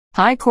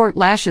High Court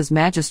lashes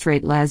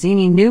Magistrate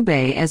Lazini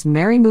Ncube as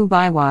Mary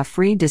Mubaiwa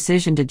freed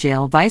decision to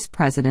jail Vice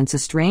President's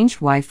estranged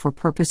wife for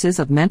purposes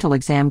of mental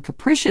exam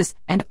capricious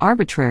and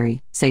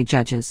arbitrary, say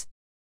judges.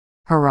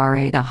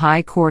 Harare. The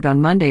High Court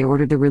on Monday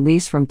ordered the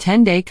release from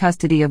 10-day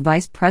custody of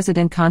Vice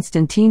President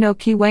Constantino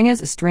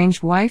Chiwenga's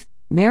estranged wife,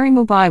 Mary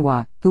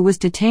Mubaiwa, who was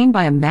detained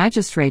by a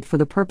magistrate for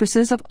the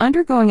purposes of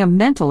undergoing a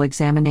mental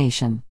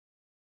examination.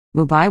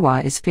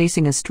 Mubaiwa is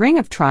facing a string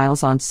of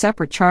trials on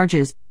separate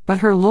charges, but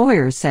her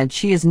lawyers said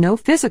she is no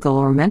physical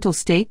or mental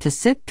state to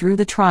sit through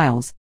the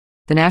trials.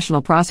 The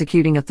National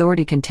Prosecuting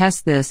Authority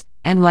contests this,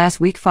 and last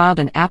week filed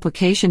an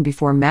application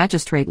before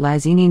Magistrate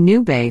Lazini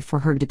Ncube for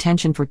her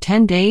detention for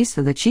 10 days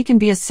so that she can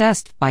be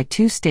assessed by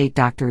 2 state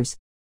doctors.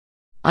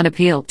 On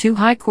appeal, 2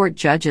 High Court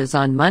judges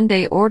on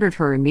Monday ordered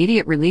her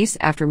immediate release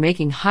after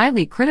making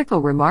highly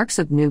critical remarks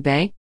of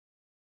Ncube.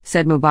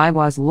 Said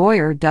Mubaiwa's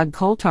lawyer Doug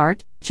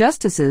Coltart,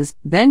 Justices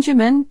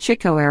Benjamin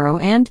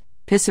Chicoero and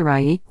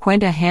Pisarai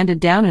Quenta handed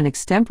down an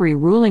extempore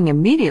ruling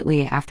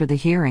immediately after the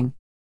hearing.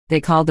 They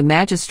called the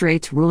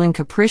magistrate's ruling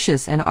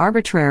capricious and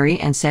arbitrary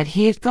and said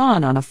he had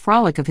gone on a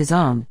frolic of his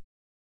own.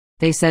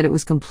 They said it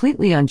was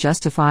completely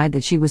unjustified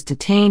that she was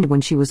detained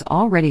when she was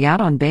already out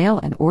on bail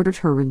and ordered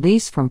her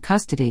release from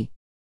custody.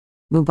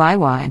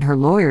 Mubaiwa and her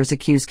lawyers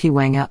accused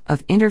Chiwenga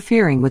of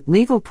interfering with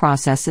legal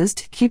processes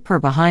to keep her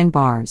behind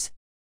bars.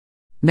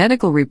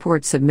 Medical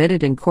reports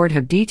submitted in court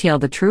have detailed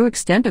the true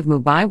extent of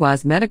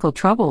Mubaiwa's medical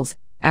troubles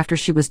after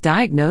she was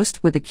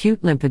diagnosed with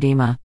acute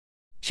lymphedema.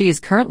 She is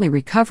currently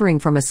recovering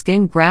from a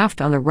skin graft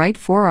on the right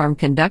forearm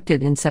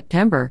conducted in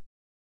September.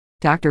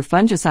 Dr.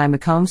 Fungicide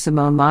Macomb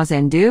Simone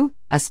Mazendu,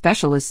 a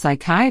specialist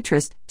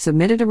psychiatrist,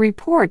 submitted a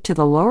report to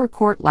the lower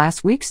court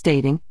last week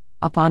stating,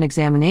 upon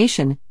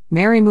examination,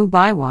 Mary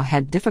Mubaiwa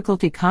had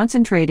difficulty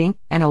concentrating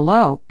and a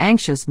low,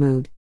 anxious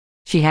mood.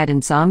 She had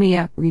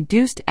insomnia,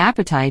 reduced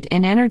appetite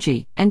and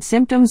energy, and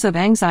symptoms of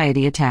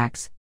anxiety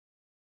attacks.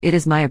 It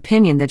is my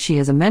opinion that she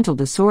has a mental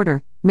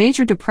disorder,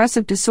 major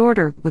depressive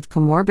disorder with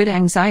comorbid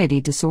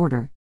anxiety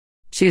disorder.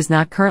 She is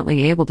not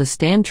currently able to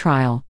stand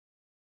trial.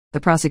 The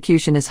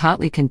prosecution is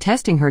hotly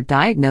contesting her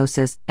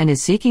diagnosis and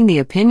is seeking the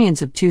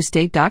opinions of 2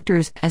 state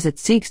doctors as it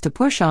seeks to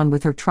push on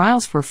with her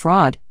trials for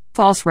fraud,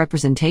 false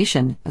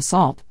representation,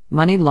 assault,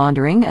 money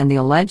laundering and the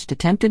alleged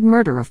attempted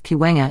murder of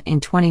Chiwenga in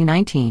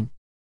 2019.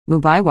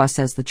 Mubaiwa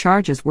says the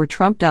charges were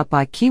trumped up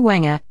by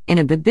Chiwenga in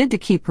a bid to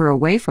keep her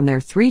away from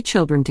their 3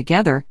 children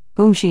together,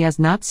 whom she has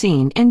not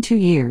seen in 2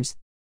 years.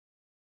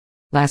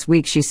 Last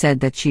week she said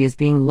that she is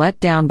being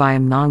let down by a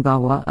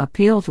Mnangagwa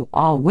appeal to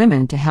all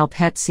women to help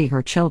Het see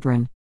her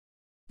children.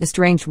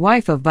 Estranged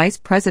wife of Vice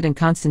President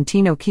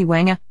Constantino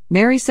Chiwenga,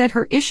 Mary said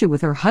her issue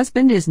with her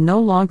husband is no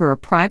longer a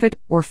private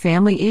or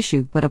family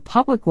issue but a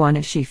public one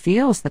as she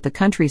feels that the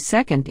country's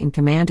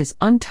second-in-command is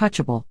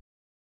untouchable.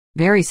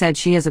 Mary said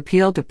she has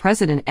appealed to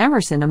President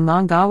Emerson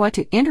Mnangagwa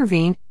to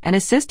intervene and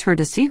assist her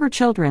to see her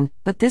children,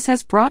 but this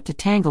has brought to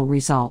tangled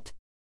result.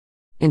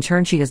 In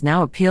turn, she has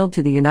now appealed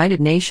to the United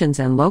Nations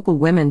and local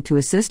women to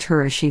assist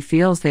her as she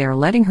feels they are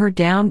letting her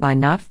down by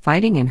not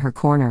fighting in her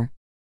corner.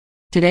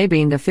 Today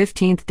being the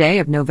 15th day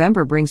of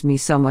November brings me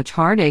so much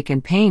heartache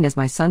and pain as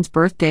my son's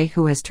birthday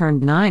who has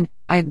turned 9,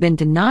 I have been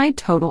denied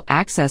total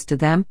access to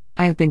them,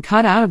 I have been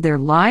cut out of their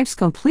lives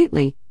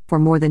completely, for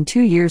more than 2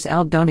 years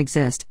don't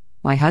exist,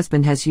 my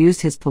husband has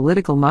used his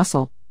political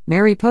muscle,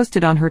 Mary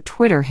posted on her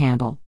Twitter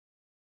handle.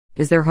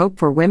 Is there hope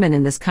for women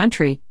in this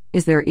country?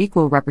 Is there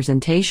equal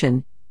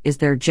representation? Is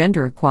there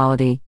gender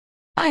equality?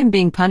 I am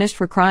being punished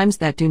for crimes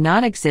that do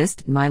not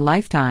exist in my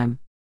lifetime.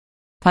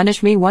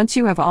 Punish me once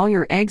you have all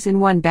your eggs in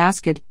one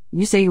basket.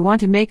 You say you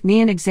want to make me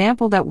an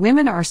example that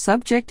women are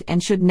subject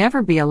and should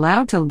never be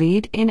allowed to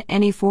lead in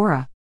any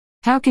fora.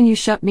 How can you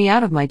shut me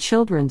out of my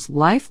children's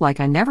life like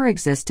I never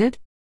existed?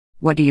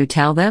 What do you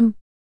tell them?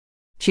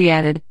 She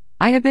added,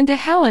 I have been to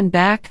hell and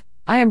back.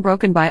 I am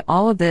broken by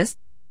all of this.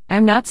 I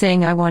am not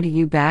saying I want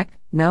you back,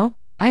 no,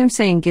 I am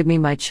saying give me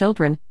my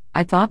children.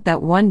 I thought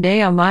that one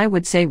day I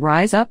would say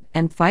rise up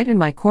and fight in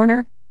my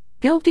corner,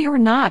 guilty or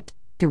not,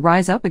 to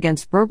rise up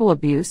against verbal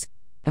abuse,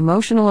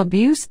 emotional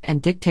abuse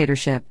and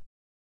dictatorship.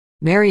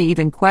 Mary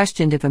even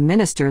questioned if a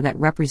minister that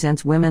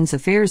represents women's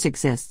affairs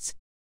exists.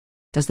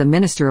 Does the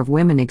Minister of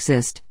Women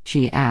exist?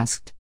 She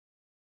asked.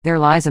 There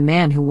lies a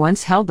man who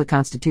once held the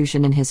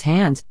Constitution in his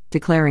hands,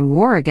 declaring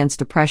war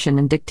against oppression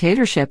and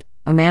dictatorship,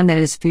 a man that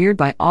is feared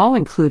by all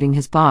including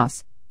his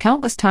boss.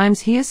 Countless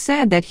times he has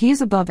said that he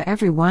is above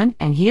everyone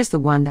and he is the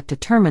one that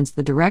determines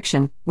the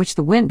direction which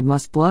the wind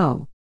must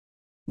blow.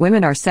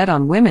 Women are set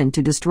on women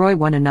to destroy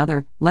one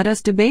another. Let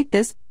us debate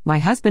this. My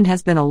husband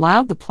has been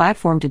allowed the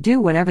platform to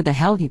do whatever the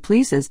hell he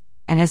pleases,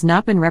 and has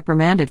not been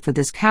reprimanded for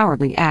this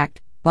cowardly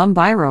act.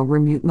 Bumbairo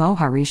Remute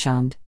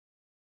Moharishand.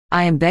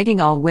 I am begging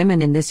all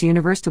women in this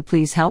universe to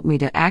please help me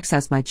to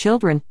access my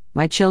children.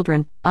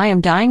 I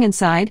am dying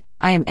inside,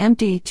 I am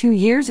empty. 2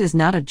 years is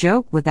not a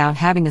joke without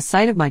having a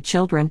sight of my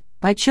children.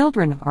 My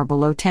children are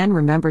below 10.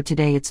 Remember,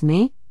 today it's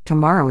me,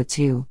 tomorrow it's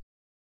you.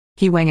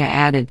 Chiwenga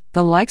added,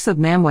 the likes of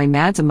Mamwe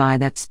Madzamai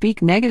that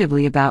speak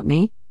negatively about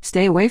me,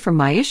 Stay away from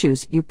my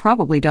issues. You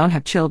probably don't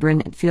have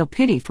children and feel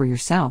pity for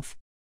yourself.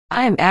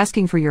 I am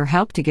asking for your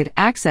help to get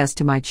access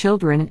to my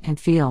children and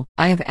feel.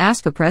 I have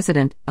asked the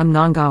President,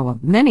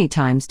 Mnangagwa, many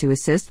times to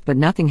assist, but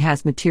nothing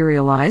has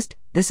materialized.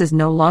 This is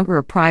no longer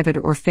a private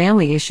or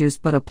family issue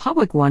but a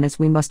public one, as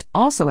we must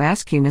also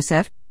ask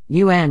UNICEF,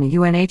 UN,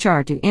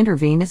 UNHR to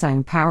intervene, as I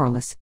am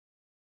powerless.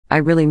 I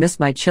really miss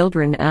my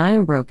children and I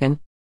am broken.